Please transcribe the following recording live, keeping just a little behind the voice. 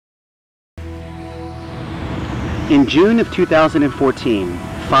In June of 2014,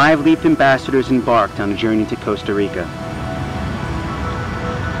 5 LEAF ambassadors embarked on a journey to Costa Rica.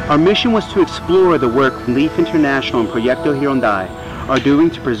 Our mission was to explore the work LEAF International and Proyecto Jirondai are doing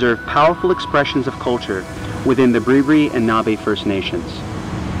to preserve powerful expressions of culture within the Bribri and Nabe First Nations.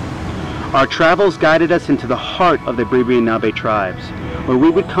 Our travels guided us into the heart of the Bribri and Nabe tribes, where we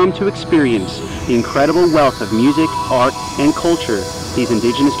would come to experience the incredible wealth of music, art, and culture these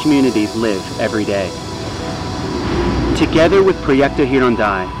indigenous communities live every day. Together with Proyecto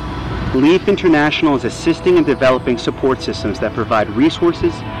Jirondai, LEAF International is assisting in developing support systems that provide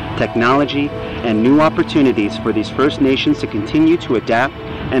resources, technology, and new opportunities for these First Nations to continue to adapt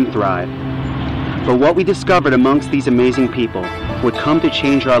and thrive. But what we discovered amongst these amazing people would come to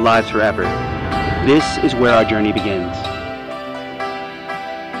change our lives forever. This is where our journey begins.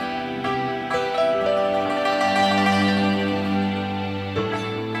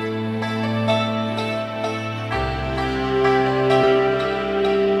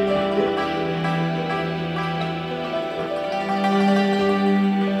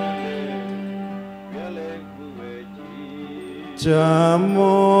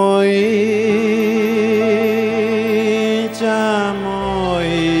 Chamoy, chamoy,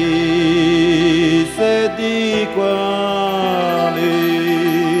 se di quale.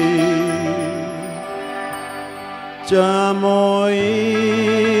 Chamoy,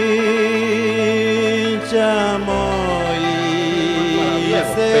 chamoy,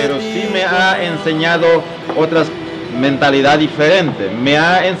 pero sí me ha enseñado otras mentalidad diferente. Me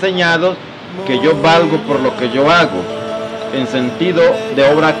ha enseñado que yo valgo por lo que yo hago, en sentido de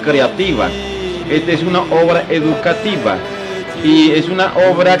obra creativa. Esta es una obra educativa y es una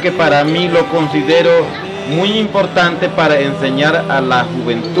obra que para mí lo considero muy importante para enseñar a la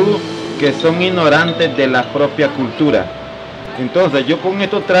juventud que son ignorantes de la propia cultura. Entonces yo con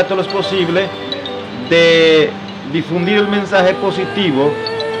esto trato lo posible de difundir el mensaje positivo,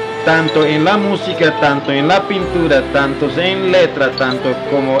 tanto en la música, tanto en la pintura, tanto en letra, tanto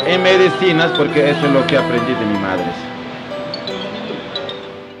como en medicinas, porque eso es lo que aprendí de mi madre.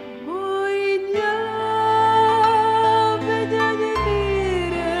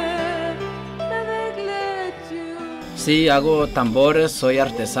 Sí, hago tambores, soy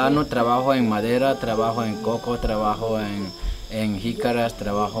artesano, trabajo en madera, trabajo en coco, trabajo en jícaras,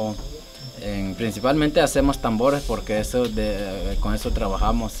 trabajo en... Principalmente hacemos tambores porque con eso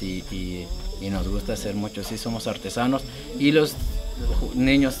trabajamos y nos gusta hacer mucho. Sí, somos artesanos y los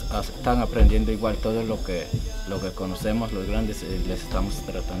niños están aprendiendo igual todo lo que conocemos, los grandes, les estamos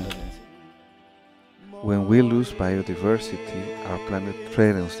tratando de enseñar. When we lose biodiversity, our planet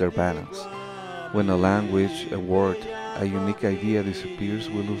threatens their balance. When a language, a word, a unique idea disappears,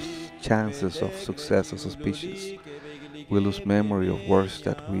 we lose chances of success as a species. We lose memory of words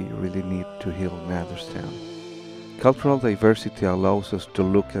that we really need to heal and understand. Cultural diversity allows us to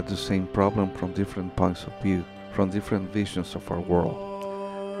look at the same problem from different points of view, from different visions of our world.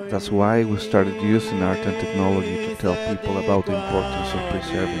 That's why we started using art and technology to tell people about the importance of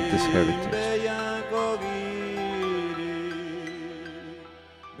preserving this heritage.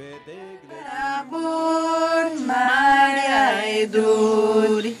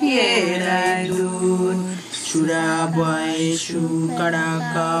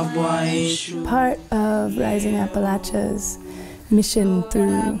 Part of Rising Appalachia's mission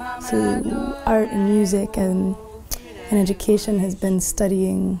through art and music and education has been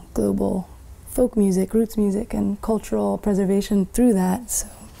studying global folk music, roots music, and cultural preservation through that. So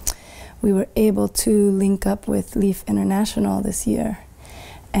we were able to link up with LEAF International this year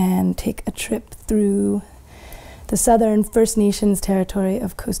and take a trip through the southern First Nations territory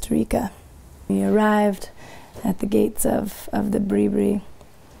of Costa Rica. We arrived at the gates of the Bribri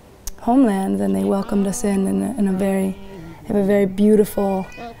homeland, and they welcomed us in a very beautiful,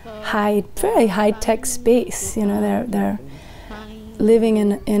 very high-tech space. You know, they're living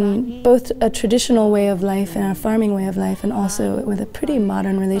in both a traditional way of life and a farming way of life, and also with a pretty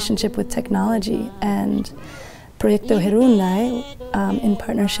modern relationship with technology. And Proyecto Jirondai, in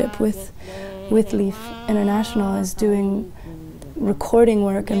partnership with LEAF International, is doing recording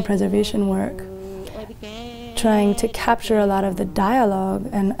work and preservation work, trying to capture a lot of the dialogue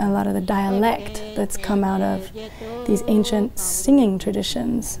and a lot of the dialect that's come out of these ancient singing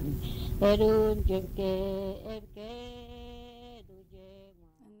traditions.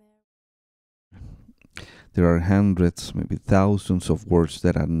 There are hundreds, maybe thousands of words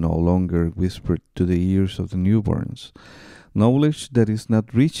that are no longer whispered to the ears of the newborns. Knowledge that is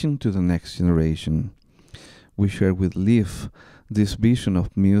not reaching to the next generation. We share with LEAF this vision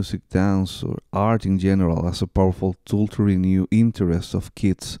of music, dance, or art in general as a powerful tool to renew interest of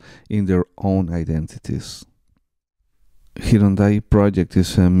kids in their own identities. Jirondai project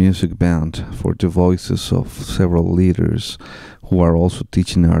is a music band for the voices of several leaders who are also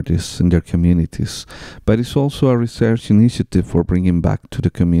teaching artists in their communities, but it's also a research initiative for bringing back to the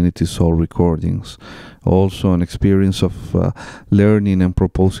community soul recordings, also an experience of learning and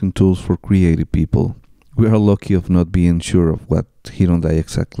proposing tools for creative people. We are lucky of not being sure of what Jirondai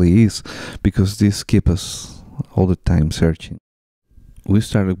exactly is, because this keeps us all the time searching. We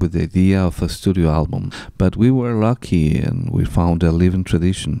started with the idea of a studio album, but we were lucky and we found a living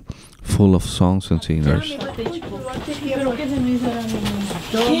tradition full of songs and singers.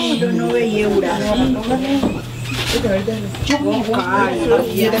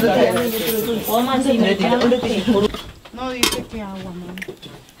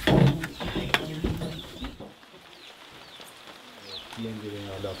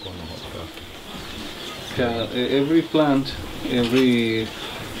 Every plant, every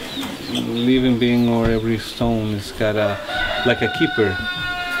living being, or every stone has got like a keeper,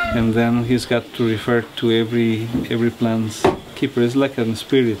 and then he's got to refer to every plant's keeper. It's like a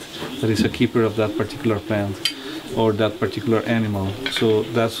spirit that is a keeper of that particular plant or that particular animal. So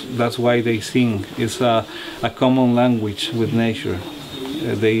that's why they sing. It's a common language with nature.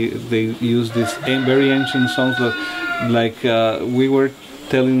 They use these very ancient songs that, like we were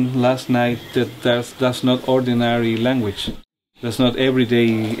telling last night, that that's not ordinary language. That's not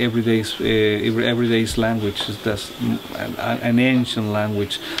everyday's language. That's an ancient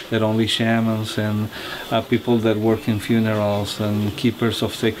language that only shamans and people that work in funerals and keepers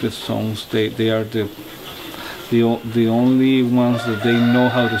of sacred stones, they are the only ones that they know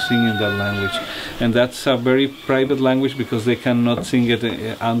how to sing in that language. And that's a very private language, because they cannot sing it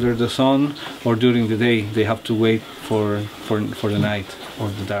under the sun or during the day. They have to wait for the night or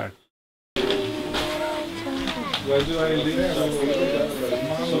the dark. Why do I live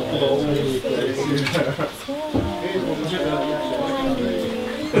so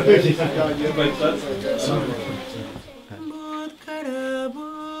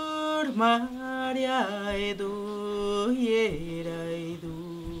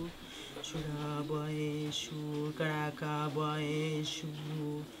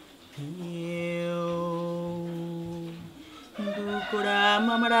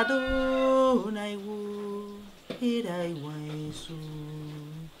Irai waisu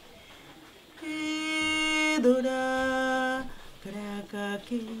Idora Kraka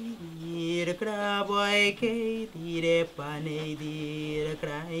Kidir Kraboy Kitire Paneidir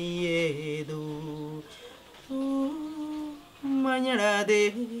Krayedu Mañana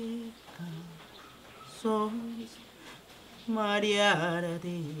de Sos Mariara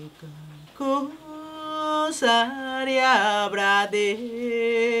de Cosaria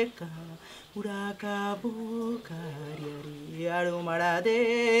Bradeca Uraka bukariari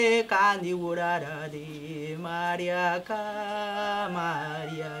arumarade kandi urarade mariaka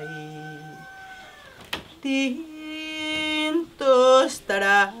mariai tintos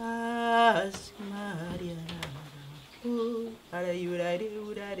taras mariara ara urare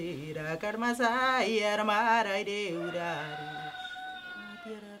urare ra karmasai armaraide urare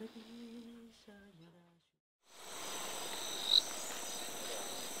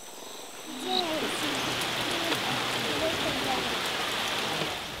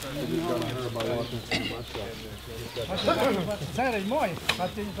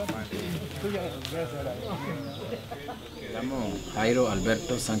Me llamo Jairo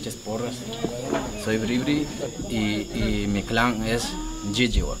Alberto Sánchez Porras, soy Bribri y mi clan es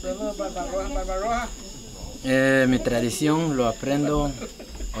Jijiwa. Mi tradición lo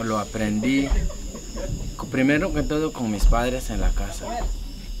aprendí primero que todo con mis padres en la casa.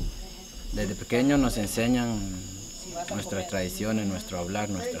 Desde pequeños nos enseñan nuestras tradiciones, nuestro hablar,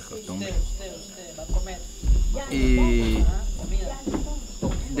 nuestras costumbres. Y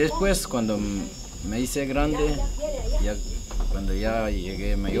después, cuando me hice grande, cuando ya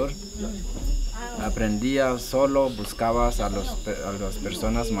llegué mayor, aprendía solo, buscabas a las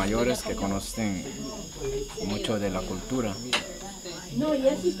personas mayores que conocen mucho de la cultura.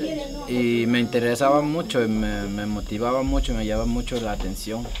 Y me interesaba mucho, me motivaba mucho, me llamaba mucho la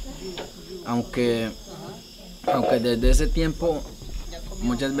atención. Aunque desde ese tiempo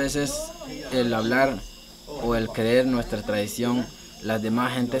muchas veces el hablar o el creer nuestra tradición, las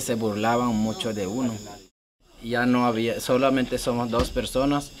demás gente se burlaban mucho de uno. Ya no había, solamente somos dos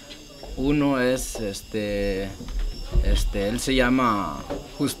personas. Uno es él se llama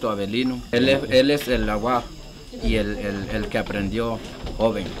Justo Avelino. Él es el agua y el que aprendió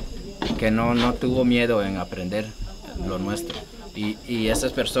joven, que no tuvo miedo en aprender lo nuestro. Y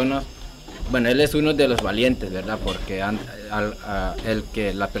esas personas, bueno, él es uno de los valientes, ¿verdad? Porque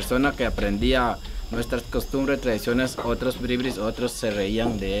la persona que aprendía nuestras costumbres, tradiciones, otros bribris, otros se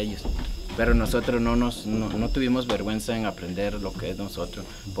reían de ellos. Pero nosotros no tuvimos vergüenza en aprender lo que es nosotros,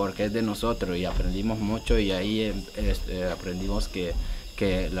 porque es de nosotros y aprendimos mucho y ahí aprendimos que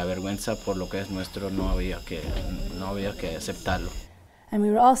la vergüenza por lo que es nuestro no había que aceptarlo. And we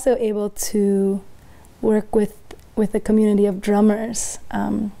were also able to work with a community of drummers,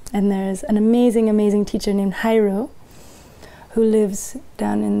 and there's an amazing teacher named Jairo who lives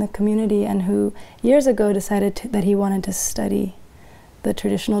down in the community and who years ago decided that he wanted to study the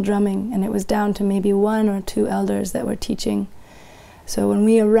traditional drumming, and it was down to maybe 1 or 2 elders that were teaching. So when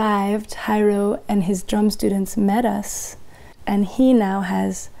we arrived, Jairo and his drum students met us, and he now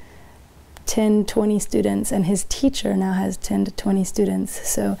has 10-20 students, and his teacher now has 10 to 20 students.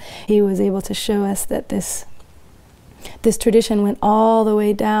 So he was able to show us that this tradition went all the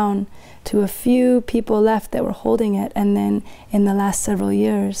way down to a few people left that were holding it, and then in the last several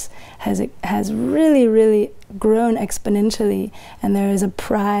years has really grown exponentially, and there is a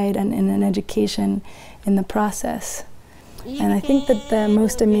pride and an education in the process. And I think that the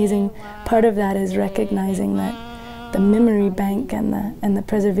most amazing part of that is recognizing that the memory bank and the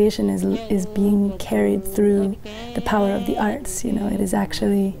preservation is being carried through the power of the arts. You know, it is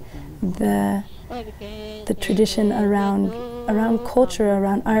actually the tradition around culture,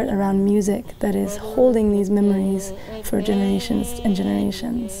 around art, around music that is holding these memories for generations and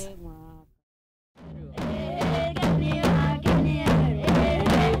generations.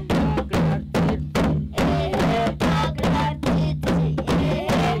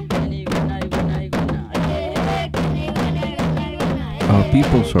 Our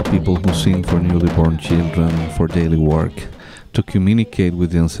peoples are people who sing for newly born children, for daily work, to communicate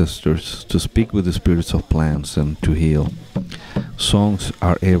with the ancestors, to speak with the spirits of plants, and to heal. Songs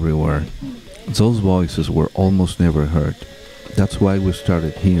are everywhere. Those voices were almost never heard. That's why we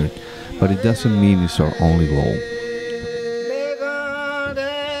started here, but it doesn't mean it's our only goal.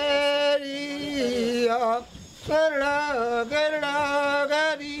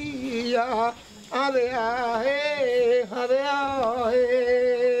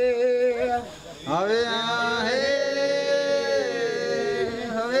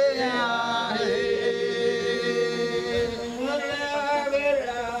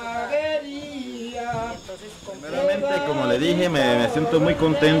 Como le dije, me siento muy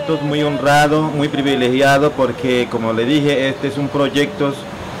contento, muy honrado, muy privilegiado, porque como le dije, este es un proyecto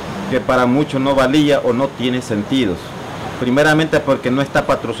que para muchos no valía o no tiene sentido. Primeramente porque no está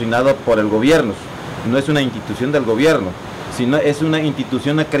patrocinado por el gobierno, no es una institución del gobierno, sino es una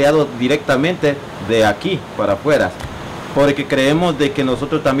institución creada directamente de aquí para afuera, porque creemos de que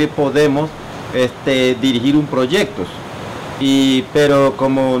nosotros también podemos dirigir un proyecto. Pero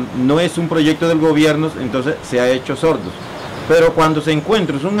como no es un proyecto del gobierno, entonces se ha hecho sordos. Pero cuando se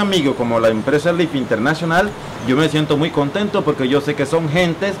encuentra un amigo como la empresa LIF International, yo me siento muy contento porque yo sé que son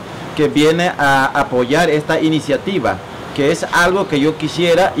gentes que vienen a apoyar esta iniciativa, que es algo que yo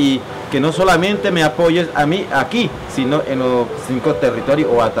quisiera, y que no solamente me apoyes a mí aquí, sino en los 5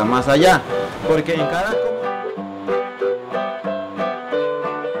 territorios o hasta más allá, porque en cada...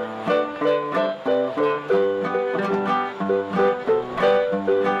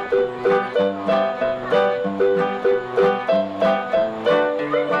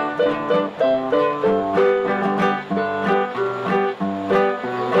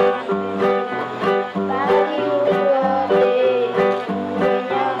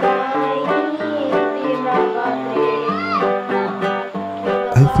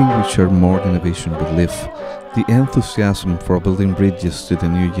 I think we share more than a vision with LIF, the enthusiasm for building bridges to the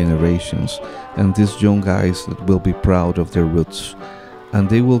new generations, and these young guys that will be proud of their roots, and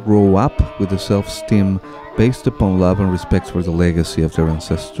they will grow up with a self-esteem based upon love and respect for the legacy of their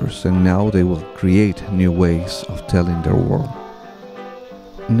ancestors, and now they will create new ways of telling their world.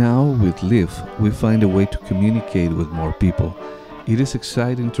 Now with LIF, we find a way to communicate with more people. It is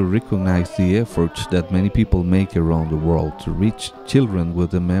exciting to recognize the efforts that many people make around the world to reach children with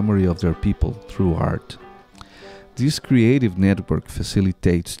the memory of their people through art. This creative network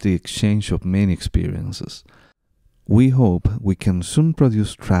facilitates the exchange of many experiences. We hope we can soon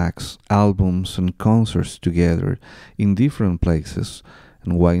produce tracks, albums, and concerts together in different places,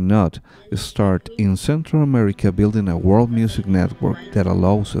 and why not start in Central America building a world music network that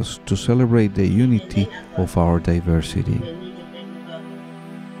allows us to celebrate the unity of our diversity.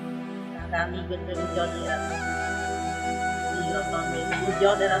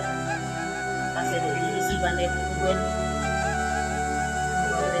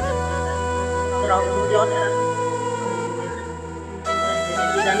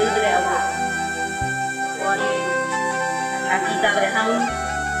 Kita berhang,